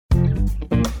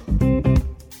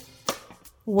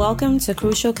Welcome to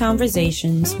Crucial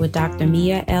Conversations with Dr.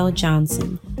 Mia L.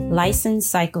 Johnson,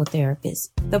 licensed psychotherapist.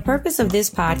 The purpose of this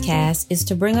podcast is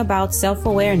to bring about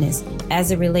self-awareness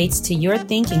as it relates to your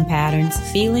thinking patterns,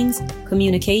 feelings,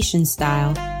 communication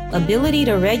style, ability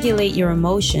to regulate your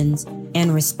emotions,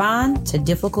 and respond to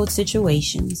difficult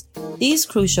situations. These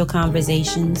crucial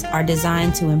conversations are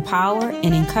designed to empower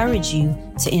and encourage you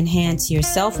to enhance your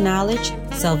self-knowledge,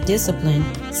 self-discipline,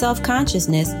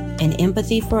 self-consciousness, and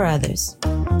empathy for others.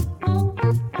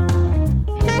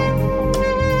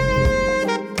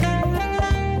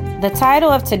 The title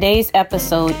of today's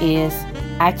episode is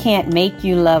I Can't Make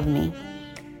You Love Me.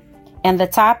 And the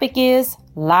topic is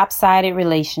lopsided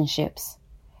relationships.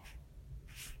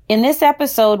 In this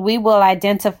episode, we will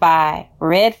identify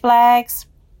red flags,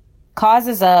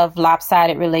 causes of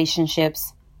lopsided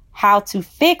relationships, how to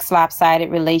fix lopsided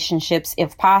relationships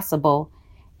if possible,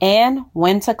 and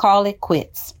when to call it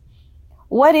quits.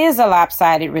 What is a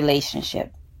lopsided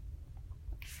relationship?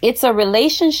 It's a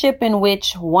relationship in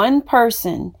which one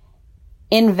person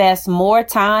invests more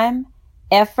time,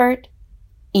 effort,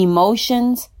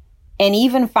 emotions, and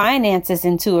even finances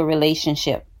into a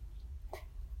relationship.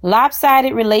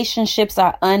 Lopsided relationships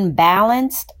are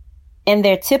unbalanced, and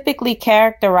they're typically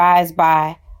characterized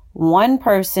by one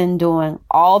person doing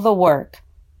all the work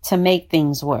to make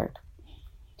things work.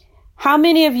 How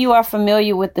many of you are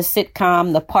familiar with the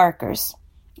sitcom The Parkers,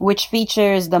 which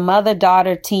features the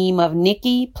mother-daughter team of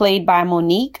Nikki, played by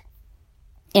Monique,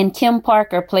 and Kim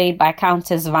Parker, played by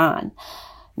Countess Vaughn?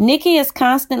 Nikki is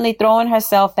constantly throwing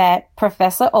herself at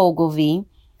Professor Ogilvy,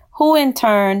 who in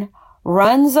turn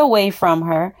runs away from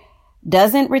her,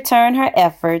 doesn't return her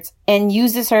efforts, and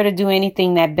uses her to do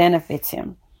anything that benefits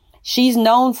him. She's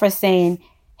known for saying,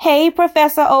 "Hey,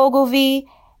 Professor Ogilvy,"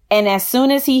 and as soon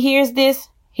as he hears this,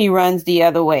 he runs the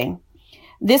other way.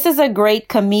 This is a great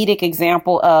comedic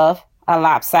example of a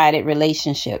lopsided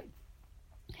relationship.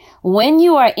 When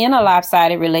you are in a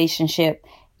lopsided relationship,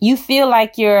 you feel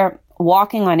like you're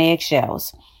walking on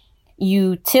eggshells.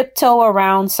 You tiptoe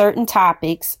around certain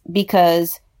topics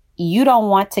because you don't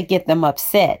want to get them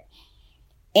upset.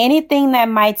 Anything that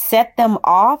might set them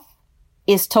off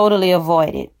is totally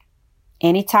avoided.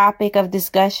 Any topic of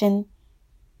discussion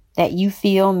that you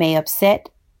feel may upset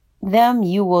them,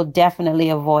 you will definitely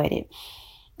avoid it.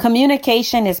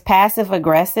 Communication is passive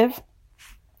aggressive.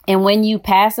 And when you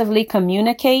passively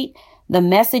communicate, the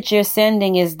message you're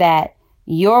sending is that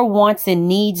your wants and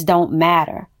needs don't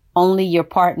matter. Only your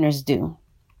partners do.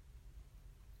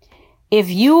 If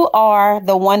you are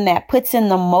the one that puts in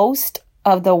most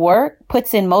of the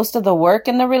work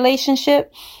in the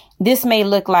relationship, this may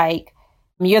look like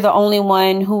you're the only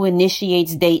one who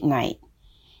initiates date night.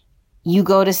 You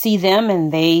go to see them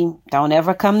and they don't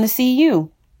ever come to see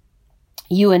you.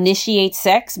 You initiate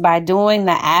sex by doing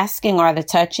the asking or the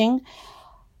touching.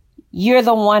 You're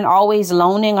the one always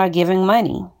loaning or giving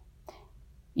money.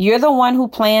 You're the one who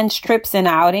plans trips and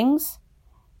outings.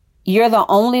 You're the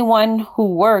only one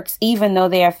who works, even though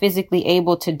they are physically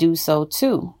able to do so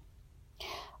too.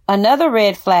 Another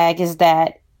red flag is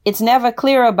that it's never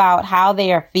clear about how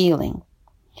they are feeling.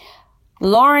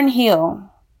 Lauryn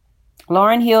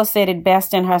Hill said it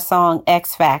best in her song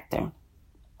X Factor.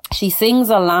 She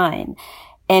sings a line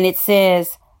and it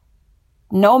says,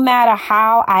 "No matter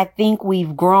how I think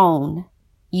we've grown,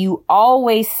 you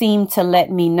always seem to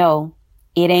let me know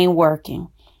it ain't working.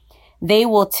 They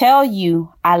will tell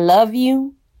you I love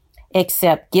you,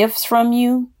 accept gifts from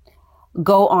you,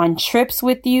 go on trips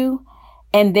with you,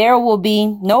 and there will be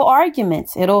no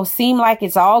arguments. It'll seem like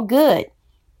it's all good.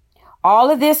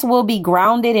 All of this will be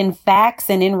grounded in facts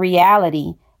and in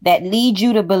reality that lead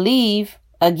you to believe,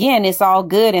 again, it's all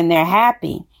good and they're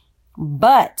happy.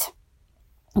 But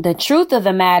the truth of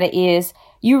the matter is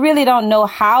you really don't know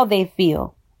how they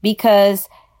feel because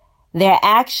their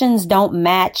actions don't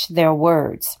match their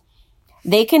words.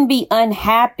 They can be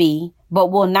unhappy,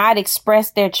 but will not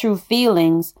express their true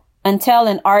feelings until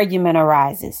an argument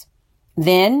arises.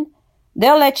 Then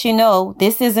they'll let you know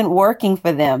this isn't working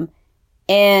for them.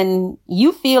 And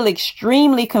you feel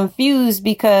extremely confused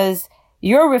because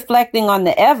you're reflecting on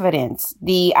the evidence,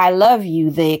 the I love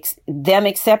you, them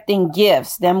accepting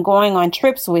gifts, them going on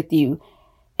trips with you.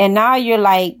 And now you're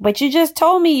like, but you just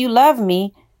told me you love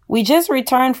me. We just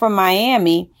returned from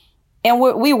Miami and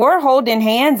we were holding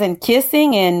hands and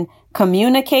kissing and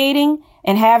communicating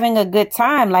and having a good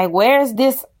time. Like, where is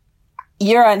this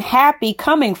you're unhappy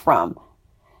coming from?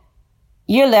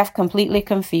 You're left completely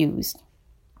confused.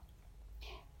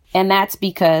 And that's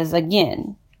because,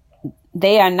 again,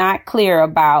 they are not clear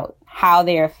about how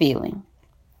they are feeling.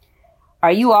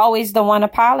 Are you always the one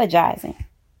apologizing?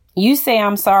 You say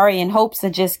I'm sorry in hopes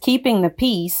of just keeping the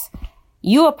peace.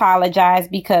 You apologize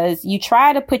because you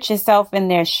try to put yourself in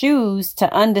their shoes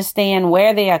to understand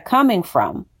where they are coming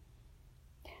from.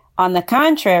 On the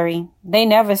contrary, they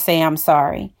never say I'm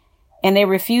sorry, and they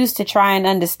refuse to try and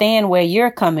understand where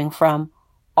you're coming from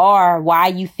or why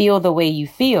you feel the way you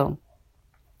feel.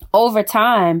 Over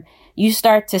time, you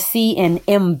start to see an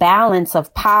imbalance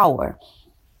of power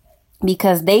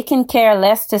because they can care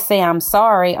less to say I'm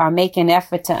sorry or make an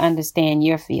effort to understand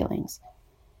your feelings.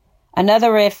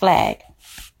 Another red flag.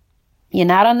 You're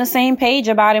not on the same page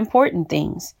about important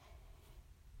things.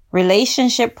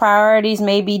 Relationship priorities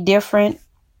may be different.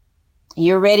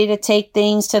 You're ready to take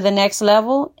things to the next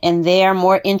level, and they're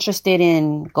more interested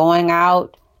in going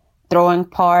out, throwing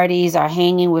parties, or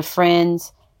hanging with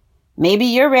friends. Maybe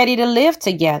you're ready to live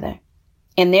together,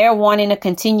 and they're wanting to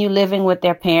continue living with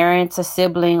their parents, a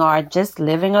sibling, or just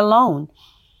living alone.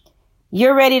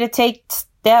 You're ready to take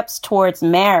steps towards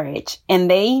marriage, and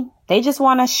they just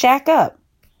want to shack up.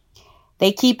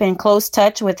 They keep in close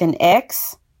touch with an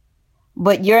ex,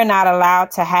 but you're not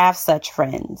allowed to have such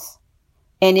friends.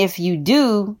 And if you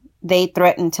do, they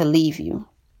threaten to leave you.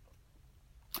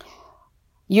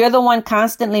 You're the one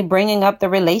constantly bringing up the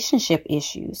relationship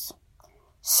issues.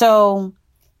 So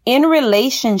in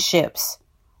relationships,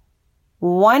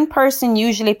 one person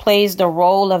usually plays the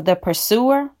role of the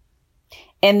pursuer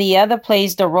and the other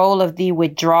plays the role of the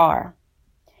withdrawer.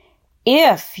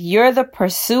 If you're the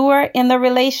pursuer in the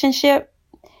relationship,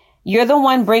 you're the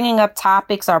one bringing up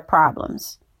topics or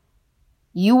problems.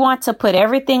 You want to put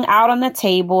everything out on the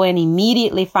table and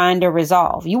immediately find a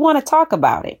resolve. You want to talk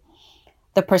about it.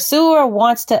 The pursuer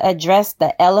wants to address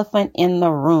the elephant in the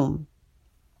room.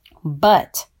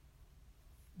 But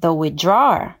the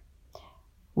withdrawer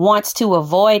wants to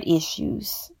avoid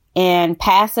issues and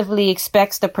passively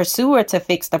expects the pursuer to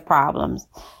fix the problems.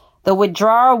 The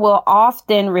withdrawer will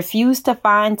often refuse to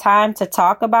find time to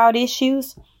talk about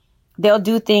issues. They'll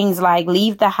do things like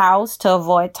leave the house to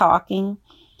avoid talking.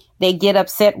 They get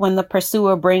upset when the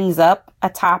pursuer brings up a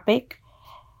topic.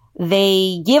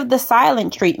 They give the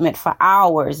silent treatment for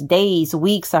hours, days,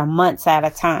 weeks, or months at a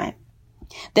time.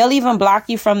 They'll even block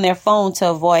you from their phone to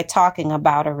avoid talking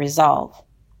about a resolve.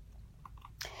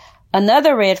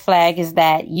 Another red flag is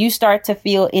that you start to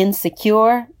feel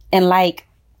insecure and like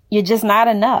you're just not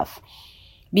enough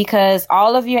because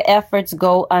all of your efforts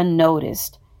go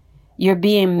unnoticed. You're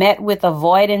being met with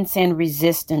avoidance and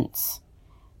resistance.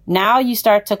 Now you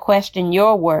start to question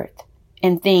your worth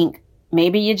and think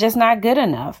maybe you're just not good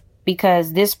enough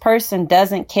because this person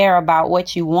doesn't care about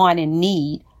what you want and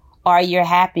need or your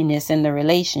happiness in the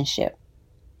relationship.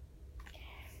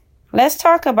 Let's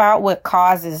talk about what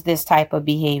causes this type of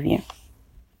behavior.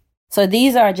 So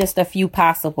these are just a few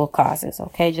possible causes,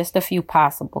 okay? Just a few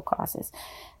possible causes.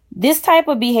 This type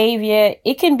of behavior,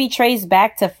 it can be traced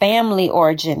back to family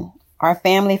origin or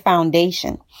family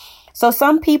foundation. So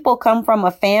some people come from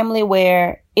a family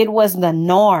where it was the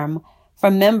norm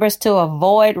for members to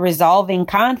avoid resolving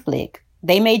conflict.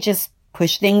 They may just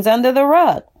push things under the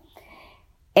rug.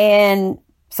 And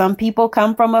some people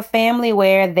come from a family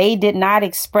where they did not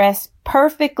express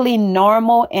perfectly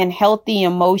normal and healthy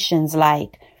emotions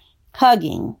like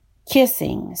hugging,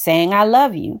 kissing, saying I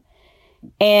love you.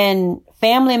 And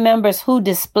family members who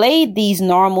displayed these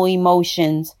normal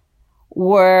emotions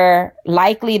were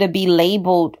likely to be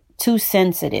labeled too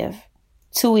sensitive,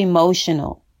 too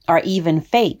emotional, or even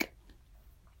fake.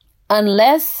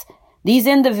 Unless these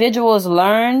individuals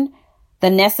learn the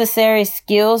necessary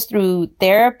skills through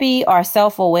therapy or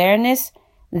self-awareness,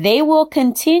 they will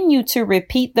continue to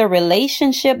repeat the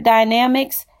relationship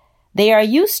dynamics they are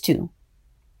used to,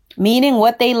 meaning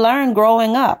what they learned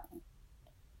growing up,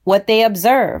 what they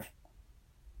observe.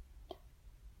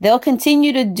 They'll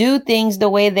continue to do things the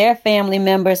way their family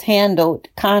members handled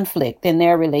conflict in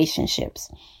their relationships.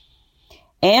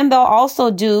 And they'll also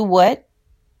do what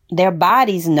their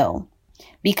bodies know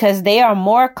because they are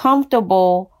more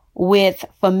comfortable with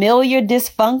familiar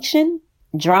dysfunction,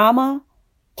 drama,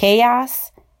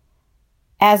 chaos,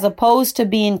 as opposed to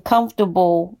being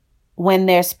comfortable when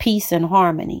there's peace and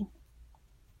harmony.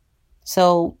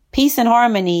 So peace and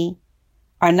harmony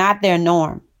are not their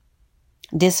norm.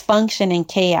 Dysfunction and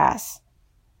chaos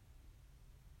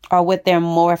are what they're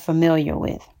more familiar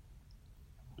with.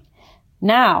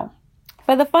 Now,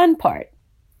 for the fun part,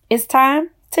 it's time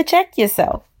to check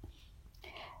yourself.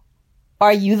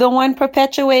 Are you the one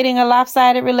perpetuating a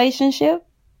lopsided relationship?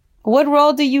 What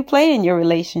role do you play in your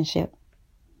relationship?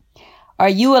 Are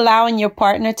you allowing your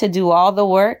partner to do all the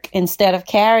work instead of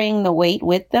carrying the weight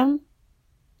with them?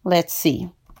 Let's see.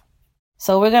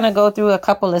 So we're going to go through a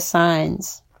couple of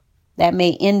signs that may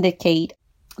indicate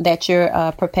that you're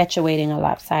perpetuating a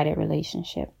lopsided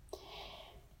relationship.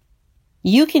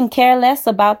 You can care less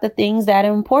about the things that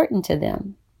are important to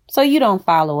them, so you don't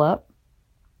follow up.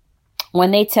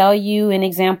 When they tell you, an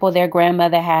example, their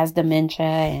grandmother has dementia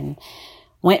and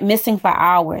went missing for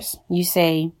hours, you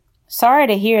say, sorry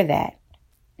to hear that,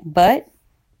 but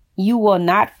you will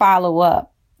not follow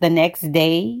up the next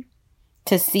day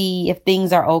to see if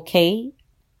things are okay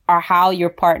or how your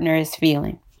partner is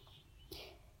feeling.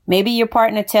 Maybe your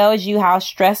partner tells you how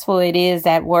stressful it is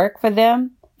at work for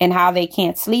them and how they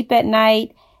can't sleep at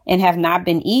night and have not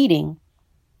been eating.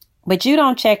 But you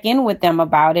don't check in with them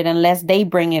about it unless they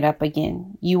bring it up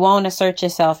again. You won't assert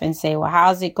yourself and say, well,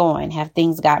 how's it going? Have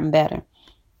things gotten better?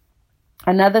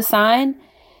 Another sign,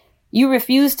 you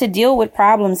refuse to deal with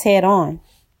problems head on.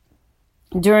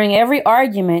 During every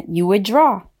argument, you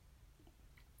withdraw.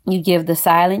 You give the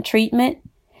silent treatment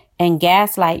and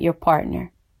gaslight your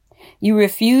partner. You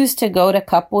refuse to go to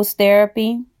couples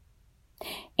therapy.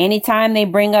 Anytime they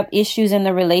bring up issues in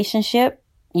the relationship,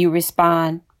 you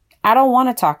respond, I don't want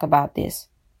to talk about this.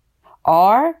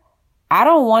 Or, I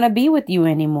don't want to be with you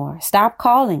anymore. Stop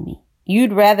calling me.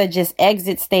 You'd rather just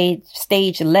exit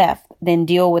stage left than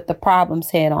deal with the problems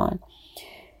head on.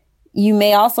 You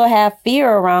may also have fear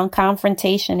around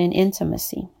confrontation and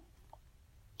intimacy.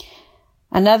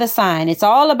 Another sign, it's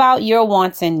all about your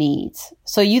wants and needs.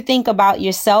 So you think about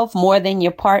yourself more than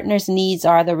your partner's needs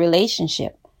or the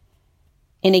relationship.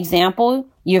 An example,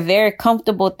 you're very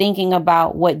comfortable thinking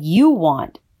about what you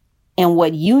want and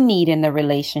what you need in the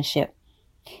relationship.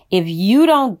 If you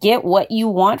don't get what you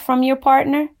want from your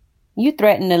partner, you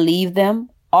threaten to leave them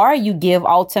or you give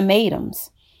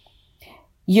ultimatums.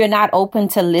 You're not open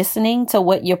to listening to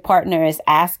what your partner is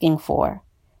asking for.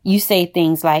 You say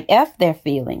things like F their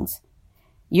feelings.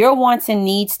 Your wants and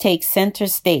needs take center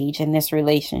stage in this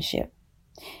relationship.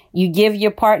 You give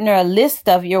your partner a list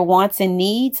of your wants and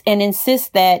needs and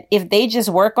insist that if they just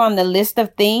work on the list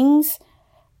of things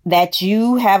that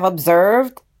you have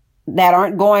observed that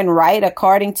aren't going right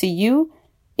according to you,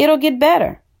 it'll get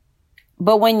better.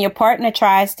 But when your partner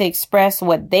tries to express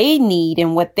what they need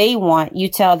and what they want, you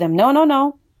tell them,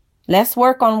 no. Let's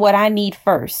work on what I need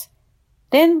first.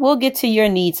 Then we'll get to your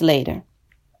needs later.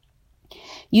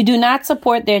 You do not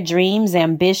support their dreams,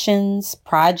 ambitions,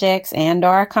 projects,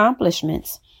 and/or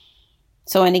accomplishments.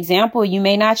 So an example, you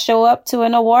may not show up to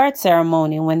an award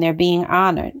ceremony when they're being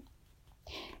honored.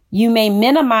 You may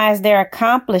minimize their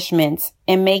accomplishments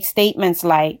and make statements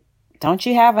like, don't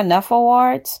you have enough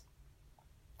awards?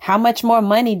 How much more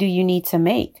money do you need to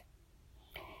make?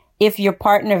 If your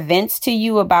partner vents to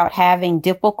you about having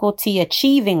difficulty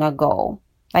achieving a goal,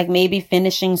 like maybe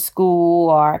finishing school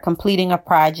or completing a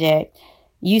project,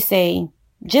 you say,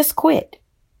 just quit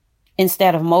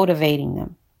instead of motivating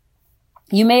them.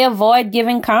 You may avoid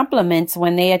giving compliments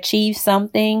when they achieve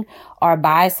something or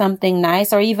buy something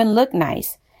nice or even look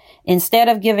nice. Instead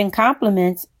of giving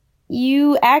compliments,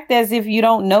 you act as if you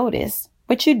don't notice,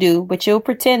 but you do, but you'll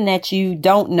pretend that you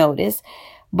don't notice.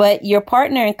 But your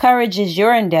partner encourages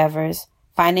your endeavors,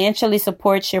 financially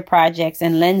supports your projects,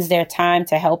 and lends their time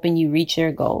to helping you reach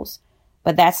your goals.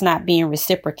 But that's not being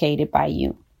reciprocated by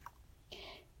you.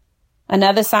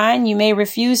 Another sign, you may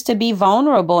refuse to be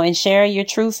vulnerable and share your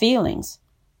true feelings,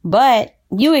 but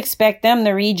you expect them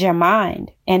to read your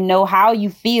mind and know how you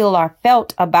feel or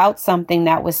felt about something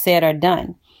that was said or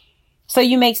done. So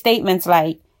you make statements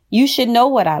like, you should know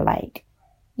what I like.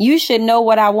 You should know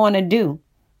what I want to do.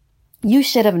 You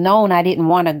should have known I didn't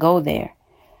want to go there.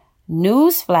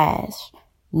 Newsflash,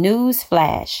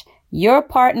 your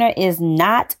partner is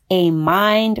not a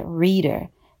mind reader.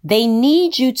 They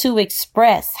need you to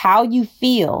express how you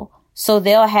feel so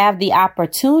they'll have the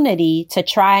opportunity to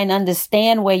try and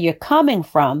understand where you're coming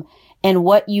from and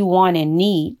what you want and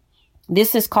need.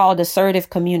 This is called assertive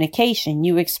communication,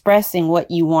 you expressing what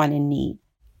you want and need.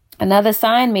 Another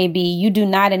sign may be you do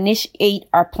not initiate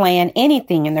or plan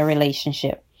anything in the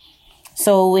relationship.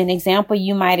 So an example,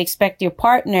 you might expect your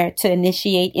partner to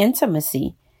initiate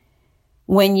intimacy.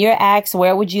 When you're asked,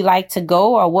 where would you like to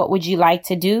go or what would you like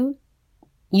to do?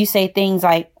 You say things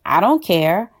like, I don't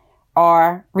care,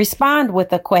 or respond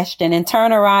with a question and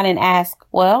turn around and ask,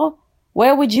 well,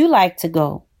 where would you like to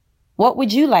go? What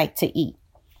would you like to eat?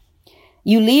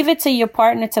 You leave it to your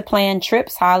partner to plan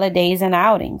trips, holidays, and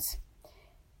outings.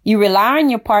 You rely on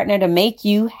your partner to make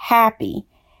you happy.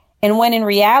 And when in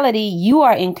reality, you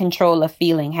are in control of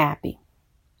feeling happy.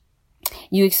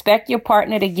 You expect your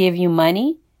partner to give you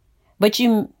money, but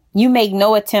you make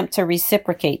no attempt to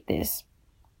reciprocate this.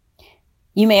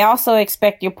 You may also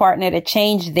expect your partner to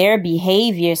change their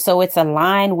behavior so it's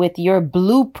aligned with your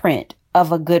blueprint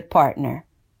of a good partner.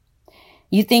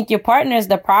 You think your partner is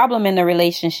the problem in the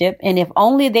relationship, and if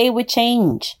only they would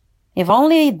change,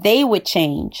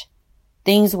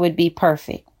 things would be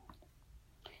perfect.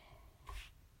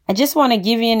 I just want to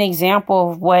give you an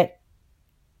example of what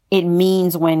it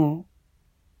means when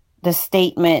the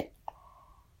statement,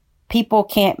 people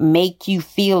can't make you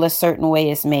feel a certain way,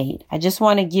 is made. I just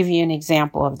want to give you an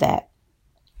example of that.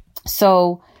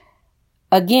 So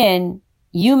again,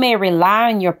 you may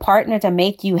rely on your partner to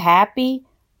make you happy,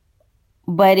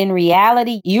 but in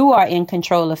reality, you are in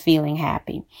control of feeling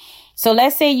happy. So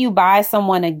let's say you buy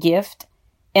someone a gift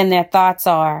and their thoughts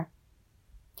are,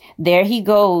 there he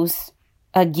goes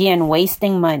again,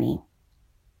 wasting money.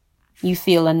 You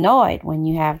feel annoyed when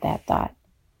you have that thought.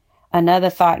 Another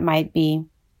thought might be,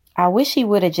 I wish he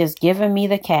would have just given me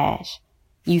the cash.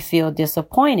 You feel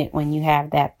disappointed when you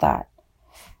have that thought.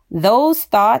 Those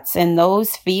thoughts and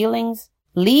those feelings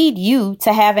lead you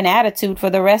to have an attitude for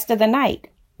the rest of the night.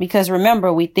 Because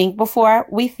remember, we think before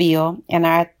we feel, and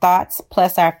our thoughts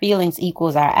plus our feelings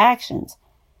equals our actions.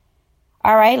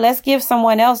 All right, let's give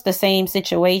someone else the same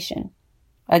situation.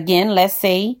 Again, let's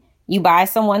say you buy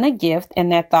someone a gift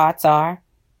and their thoughts are,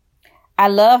 I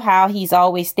love how he's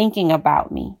always thinking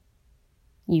about me.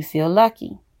 You feel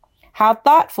lucky. How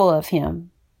thoughtful of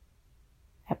him.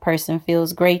 That person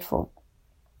feels grateful.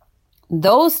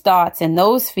 Those thoughts and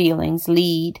those feelings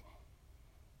lead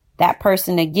that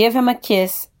person to give him a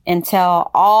kiss and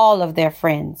tell all of their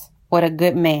friends what a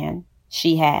good man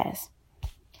she has.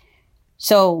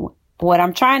 So what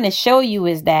I'm trying to show you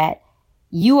is that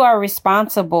you are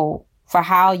responsible for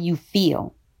how you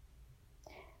feel.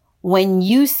 When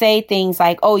you say things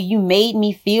like, oh, you made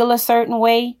me feel a certain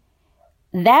way,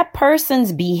 that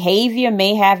person's behavior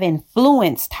may have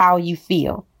influenced how you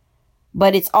feel,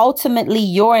 but it's ultimately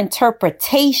your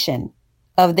interpretation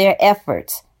of their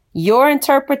efforts, your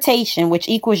interpretation, which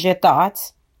equals your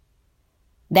thoughts,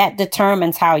 that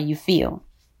determines how you feel.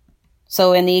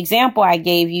 So in the example I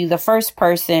gave you, the first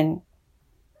person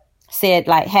said,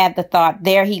 like, had the thought,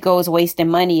 there he goes wasting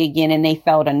money again, and they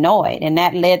felt annoyed, and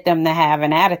that led them to have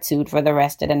an attitude for the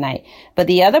rest of the night. But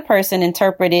the other person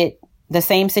interpreted the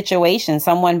same situation,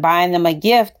 someone buying them a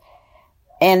gift,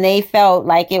 and they felt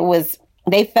like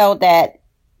they felt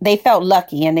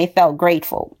lucky and they felt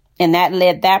grateful. And that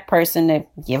led that person to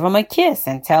give them a kiss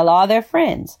and tell all their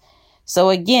friends. So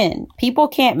again, people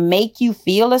can't make you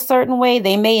feel a certain way.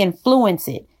 They may influence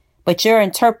it, but your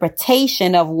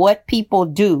interpretation of what people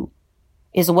do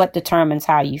is what determines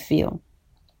how you feel.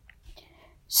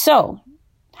 So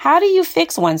how do you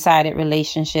fix one-sided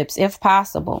relationships if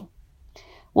possible?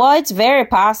 Well, it's very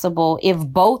possible if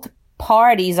both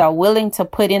parties are willing to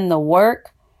put in the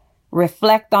work,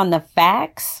 reflect on the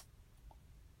facts,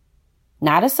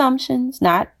 not assumptions,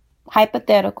 not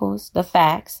hypotheticals, the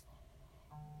facts.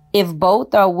 If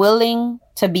both are willing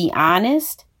to be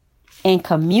honest and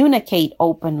communicate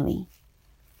openly.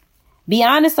 Be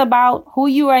honest about who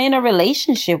you are in a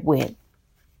relationship with.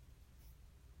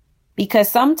 Because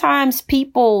sometimes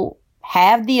people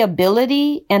have the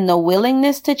ability and the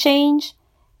willingness to change,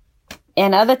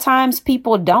 and other times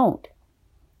people don't.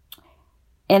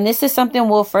 And this is something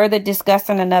we'll further discuss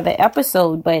in another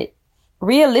episode, but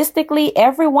realistically,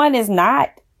 everyone is not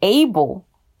able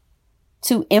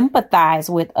to empathize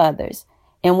with others.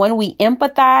 And when we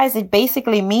empathize, it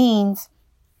basically means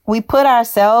we put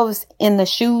ourselves in the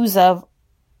shoes of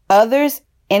others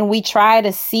and we try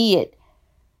to see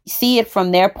it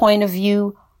from their point of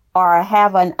view, or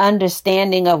have an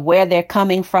understanding of where they're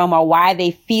coming from or why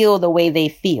they feel the way they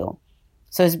feel.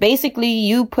 So it's basically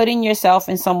you putting yourself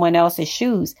in someone else's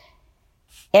shoes.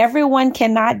 Everyone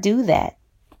cannot do that.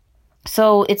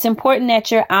 So it's important that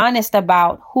you're honest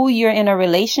about who you're in a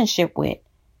relationship with.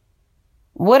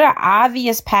 What are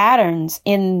obvious patterns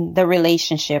in the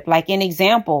relationship? Like, an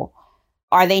example,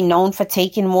 are they known for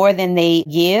taking more than they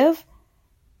give?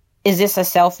 Is this a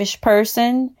selfish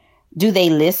person? Do they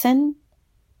listen?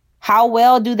 How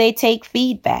well do they take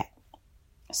feedback?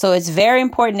 So it's very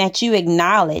important that you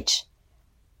acknowledge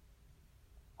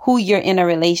who you're in a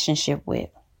relationship with.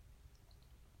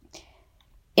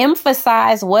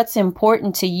 Emphasize what's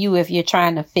important to you if you're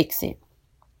trying to fix it.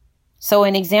 So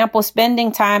an example,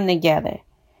 spending time together.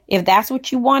 If that's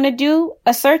what you want to do,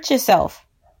 assert yourself.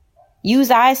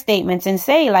 Use I statements and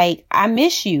say, like, I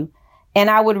miss you, and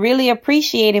I would really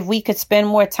appreciate if we could spend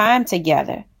more time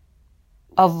together.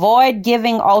 Avoid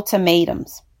giving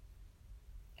ultimatums.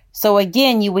 So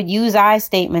again, you would use I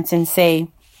statements and say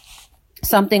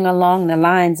something along the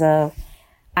lines of,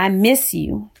 I miss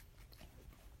you,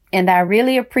 and I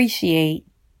really appreciate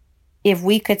if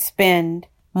we could spend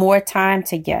more time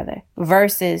together,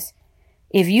 versus,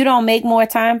 if you don't make more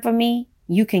time for me,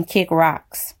 you can kick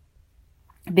rocks.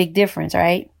 Big difference,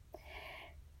 right?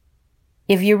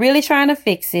 If you're really trying to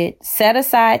fix it, set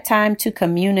aside time to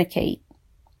communicate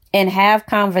and have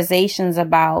conversations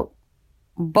about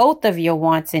both of your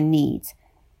wants and needs.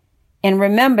 And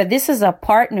remember, this is a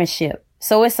partnership.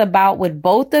 So it's about what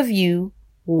both of you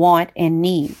want and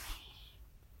need.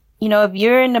 You know, if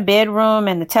you're in the bedroom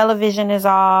and the television is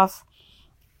off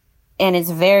and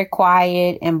it's very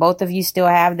quiet and both of you still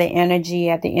have the energy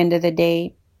at the end of the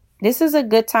day, this is a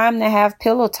good time to have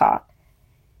pillow talk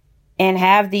and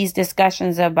have these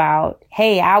discussions about,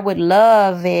 hey, I would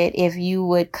love it if you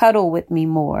would cuddle with me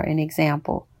more, an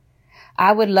example.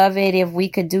 I would love it if we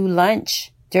could do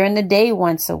lunch during the day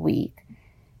once a week.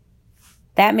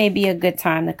 That may be a good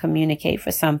time to communicate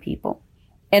for some people.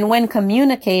 And when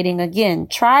communicating, again,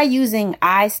 try using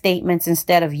I statements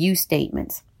instead of you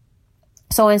statements.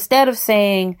 So instead of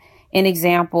saying, an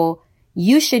example,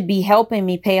 you should be helping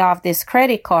me pay off this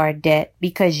credit card debt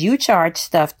because you charge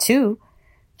stuff too.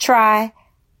 Try,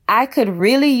 I could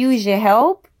really use your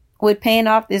help with paying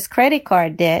off this credit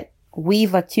card debt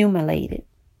we've accumulated.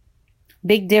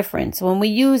 Big difference. When we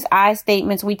use I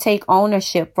statements, we take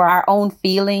ownership for our own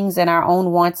feelings and our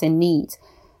own wants and needs.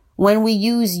 When we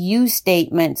use you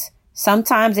statements,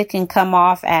 sometimes it can come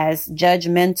off as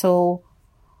judgmental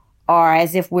or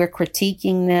as if we're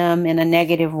critiquing them in a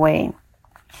negative way.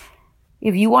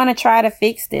 If you want to try to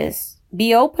fix this,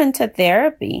 be open to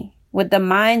therapy with the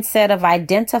mindset of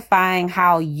identifying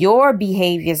how your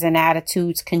behaviors and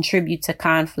attitudes contribute to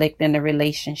conflict in the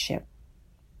relationship.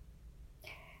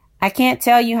 I can't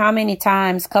tell you how many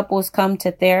times couples come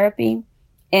to therapy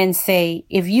and say,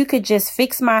 if you could just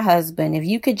fix my husband, if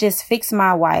you could just fix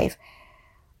my wife,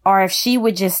 or if she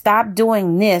would just stop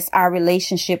doing this, our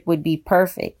relationship would be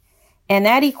perfect. And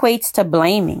that equates to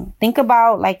blaming. Think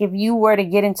about like if you were to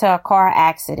get into a car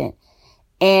accident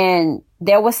and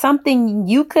there was something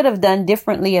you could have done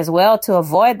differently as well to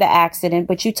avoid the accident,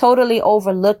 but you totally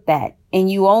overlooked that and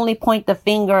you only point the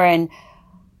finger and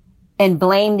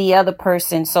blame the other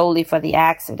person solely for the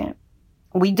accident.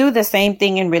 We do the same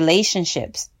thing in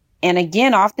relationships. And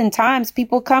again, oftentimes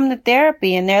people come to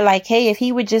therapy and they're like, hey, if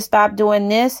he would just stop doing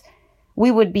this, we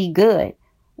would be good.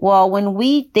 Well, when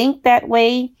we think that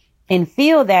way and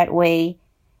feel that way,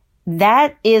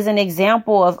 that is an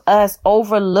example of us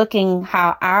overlooking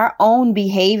how our own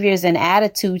behaviors and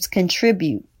attitudes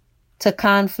contribute to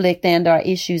conflict and our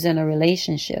issues in a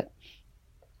relationship.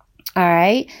 All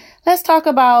right, let's talk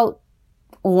about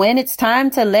when it's time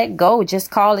to let go.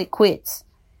 Just call it quits.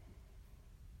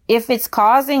 If it's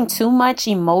causing too much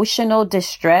emotional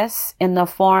distress in the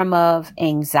form of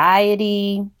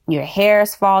anxiety, your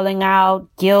hair's falling out,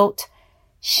 guilt,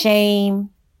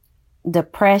 shame,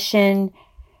 depression,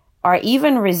 or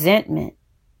even resentment,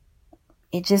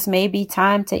 it just may be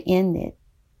time to end it.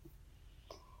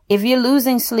 If you're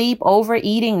losing sleep,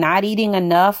 overeating, not eating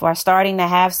enough, or starting to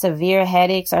have severe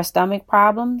headaches or stomach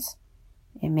problems,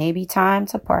 it may be time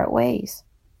to part ways.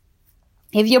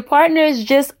 If your partner is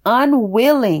just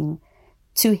unwilling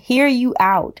to hear you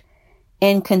out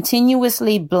and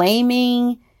continuously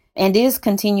blaming and is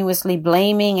continuously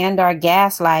blaming and are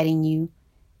gaslighting you,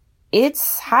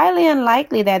 it's highly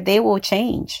unlikely that they will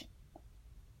change.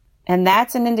 And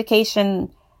that's an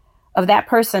indication of that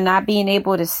person not being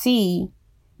able to see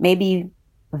maybe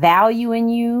value in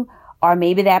you, or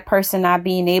maybe that person not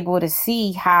being able to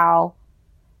see how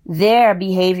their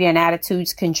behavior and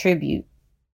attitudes contribute.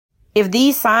 If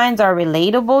these signs are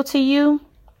relatable to you,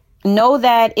 know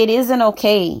that it isn't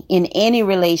okay in any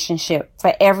relationship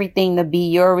for everything to be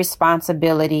your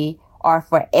responsibility or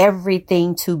for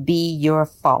everything to be your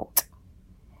fault.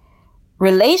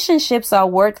 Relationships are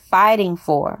worth fighting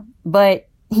for, but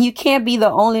you can't be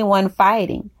the only one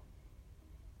fighting.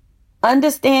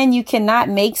 Understand you cannot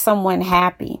make someone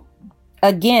happy.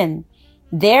 Again,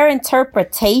 their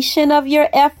interpretation of your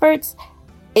efforts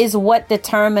is what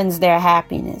determines their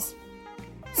happiness.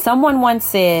 Someone once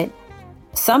said,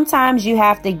 sometimes you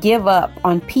have to give up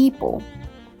on people,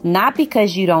 not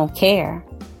because you don't care,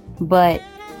 but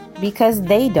because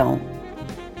they don't.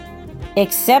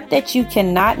 Accept that you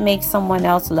cannot make someone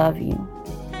else love you,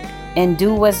 and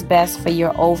do what's best for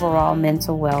your overall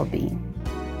mental well-being.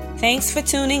 Thanks for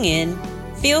tuning in.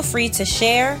 Feel free to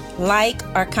share, like,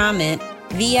 or comment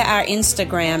via our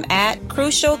Instagram at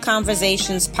Crucial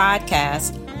Conversations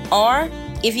Podcast, or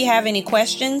if you have any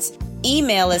questions,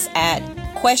 email us at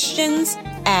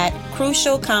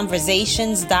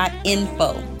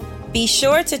questions@crucialconversations.info. Be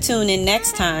sure to tune in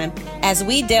next time as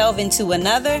we delve into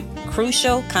another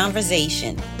crucial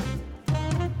conversation.